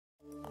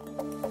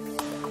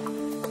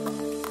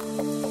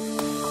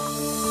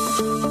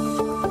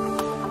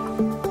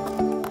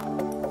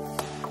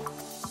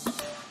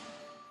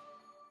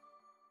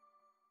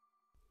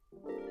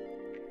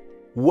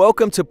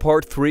Welcome to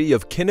part 3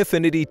 of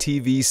Kinefinity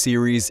TV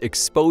series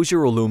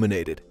Exposure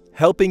Illuminated,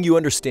 helping you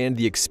understand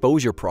the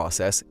exposure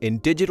process in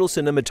digital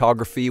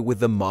cinematography with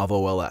the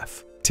MAVO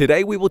LF.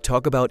 Today we will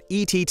talk about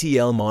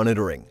ETTL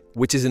monitoring,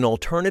 which is an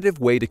alternative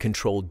way to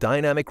control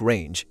dynamic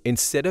range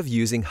instead of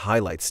using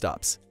highlight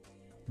stops.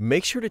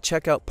 Make sure to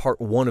check out part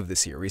 1 of the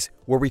series,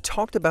 where we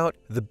talked about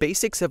the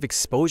basics of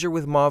exposure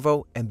with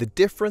MAVO and the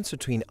difference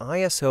between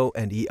ISO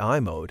and EI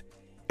mode,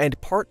 and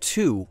part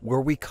 2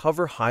 where we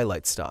cover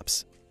highlight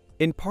stops.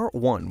 In part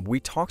 1, we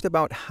talked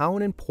about how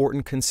an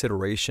important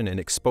consideration in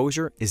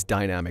exposure is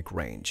dynamic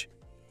range,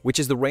 which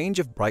is the range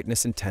of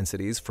brightness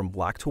intensities from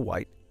black to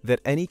white that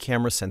any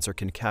camera sensor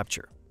can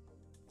capture.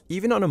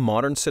 Even on a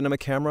modern cinema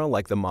camera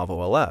like the MAVO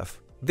LF,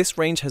 this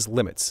range has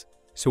limits,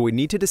 so we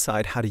need to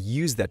decide how to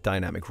use that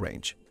dynamic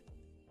range.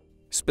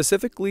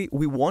 Specifically,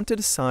 we want to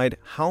decide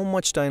how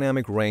much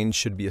dynamic range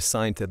should be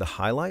assigned to the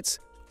highlights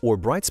or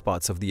bright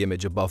spots of the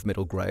image above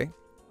middle gray,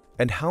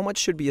 and how much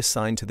should be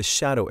assigned to the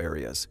shadow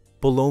areas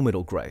below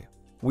middle gray.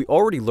 We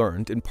already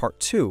learned in part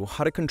 2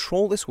 how to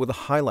control this with a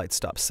highlight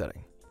stop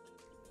setting.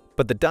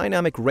 But the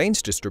dynamic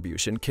range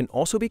distribution can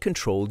also be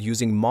controlled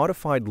using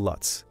modified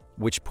LUTs,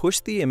 which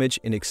push the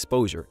image in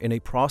exposure in a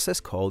process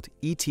called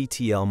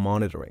ETTL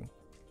monitoring.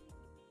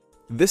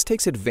 This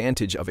takes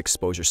advantage of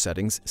exposure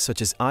settings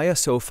such as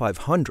ISO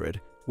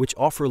 500, which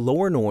offer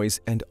lower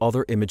noise and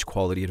other image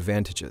quality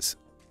advantages.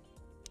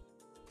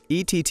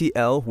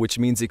 ETTL, which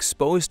means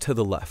exposed to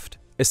the left,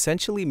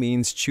 essentially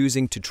means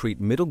choosing to treat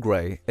middle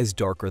gray as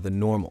darker than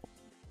normal.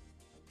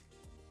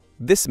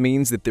 This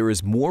means that there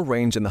is more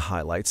range in the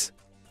highlights,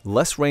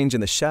 less range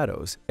in the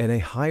shadows, and a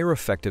higher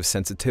effective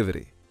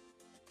sensitivity.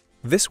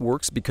 This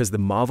works because the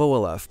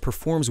MAVO LF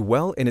performs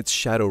well in its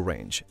shadow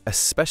range,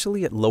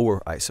 especially at lower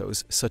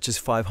ISOs such as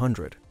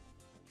 500.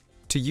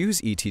 To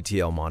use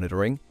ETTL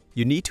monitoring,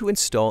 you need to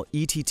install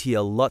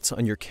ETTL LUTs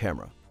on your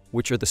camera,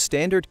 which are the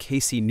standard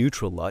KC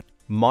neutral LUT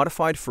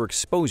modified for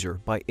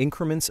exposure by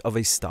increments of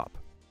a stop.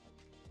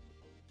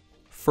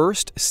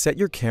 First, set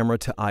your camera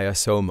to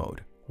ISO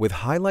mode, with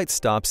highlight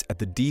stops at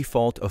the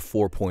default of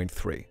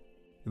 4.3.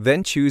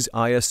 Then choose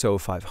ISO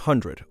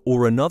 500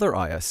 or another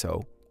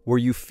ISO where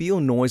you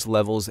feel noise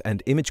levels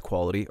and image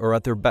quality are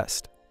at their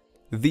best.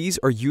 These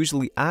are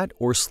usually at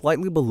or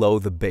slightly below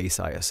the base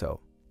ISO.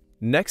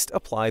 Next,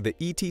 apply the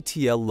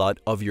ETTL LUT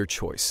of your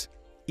choice.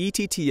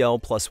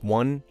 ETTL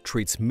 +1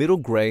 treats middle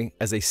gray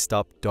as a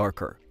stop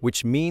darker,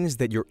 which means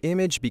that your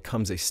image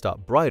becomes a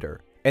stop brighter,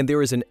 and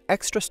there is an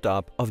extra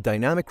stop of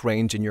dynamic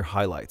range in your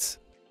highlights.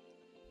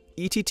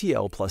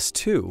 ETTL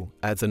 +2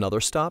 adds another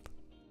stop,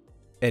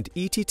 and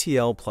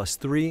ETTL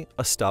 +3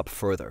 a stop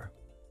further.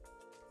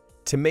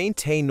 To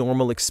maintain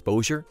normal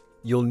exposure,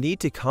 you'll need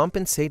to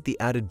compensate the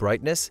added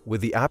brightness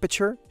with the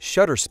aperture,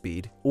 shutter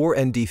speed, or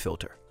ND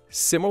filter.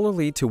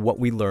 Similarly to what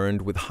we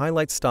learned with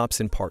highlight stops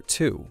in part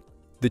 2,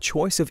 the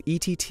choice of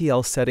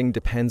ETTL setting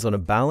depends on a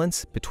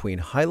balance between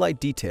highlight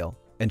detail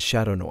and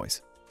shadow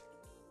noise.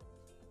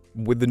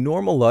 With the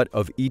normal LUT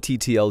of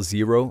ETTL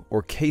 0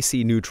 or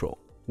KC neutral,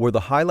 where the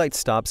highlight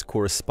stops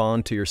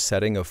correspond to your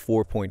setting of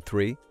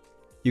 4.3,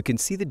 you can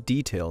see the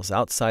details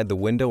outside the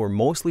window are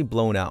mostly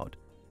blown out,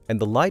 and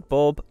the light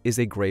bulb is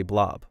a gray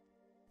blob.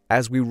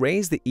 As we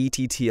raise the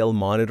ETTL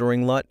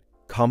monitoring LUT,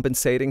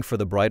 compensating for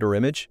the brighter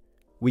image,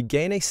 we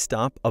gain a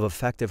stop of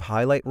effective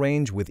highlight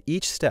range with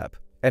each step,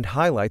 and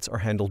highlights are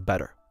handled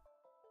better.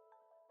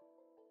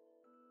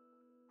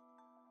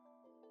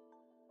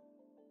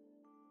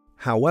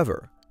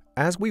 However,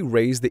 as we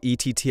raise the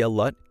ETTL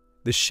LUT,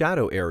 the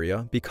shadow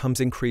area becomes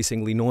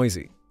increasingly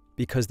noisy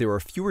because there are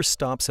fewer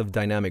stops of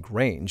dynamic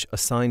range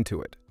assigned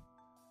to it.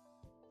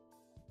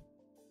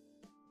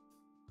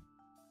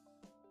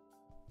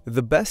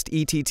 The best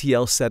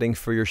ETTL setting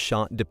for your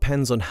shot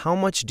depends on how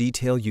much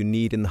detail you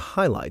need in the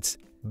highlights,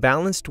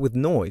 balanced with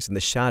noise in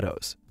the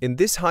shadows. In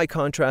this high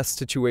contrast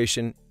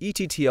situation,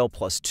 ETTL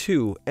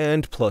 +2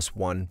 and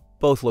 +1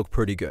 both look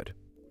pretty good.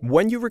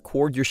 When you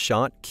record your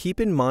shot, keep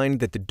in mind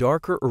that the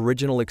darker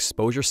original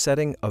exposure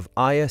setting of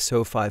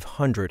ISO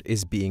 500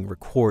 is being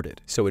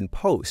recorded, so in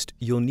post,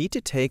 you'll need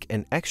to take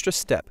an extra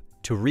step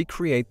to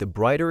recreate the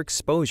brighter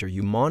exposure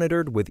you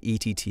monitored with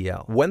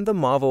ETTL. When the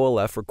MAVO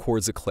LF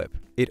records a clip,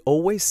 it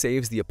always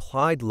saves the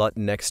applied LUT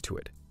next to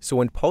it,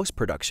 so in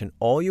post-production,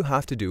 all you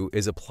have to do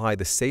is apply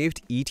the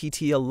saved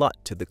ETTL LUT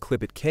to the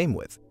clip it came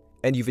with,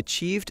 and you've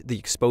achieved the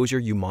exposure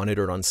you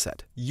monitored on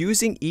set.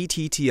 Using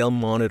ETTL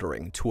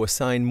monitoring to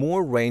assign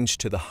more range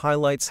to the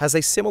highlights has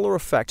a similar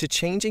effect to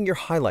changing your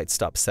highlight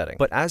stop setting,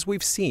 but as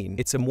we've seen,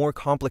 it's a more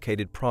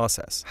complicated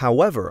process.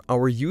 However,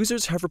 our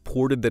users have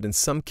reported that in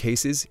some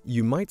cases,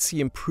 you might see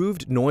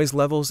improved noise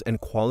levels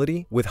and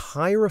quality with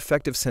higher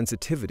effective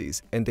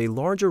sensitivities and a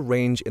larger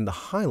range in the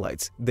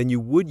highlights than you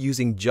would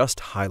using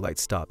just highlight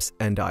stops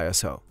and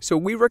ISO. So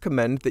we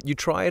recommend that you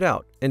try it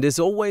out, and as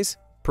always,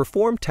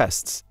 perform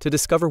tests to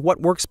discover what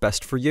works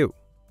best for you.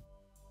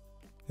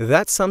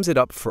 That sums it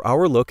up for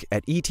our look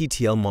at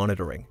ETTL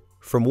monitoring.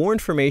 For more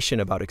information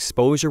about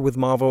exposure with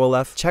MAVO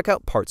LF, check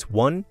out parts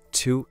 1,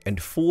 2,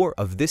 and 4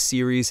 of this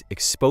series,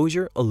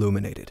 Exposure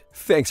Illuminated.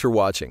 Thanks for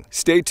watching.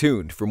 Stay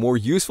tuned for more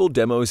useful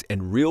demos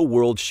and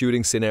real-world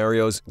shooting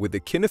scenarios with the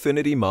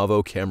Kinefinity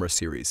MAVO camera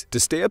series. To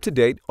stay up to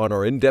date on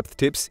our in-depth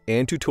tips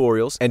and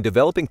tutorials and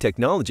developing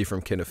technology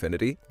from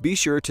Kinefinity, be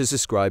sure to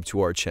subscribe to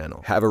our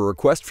channel. Have a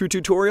request for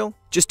tutorial?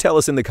 Just tell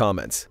us in the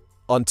comments.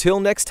 Until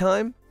next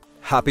time,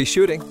 happy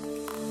shooting!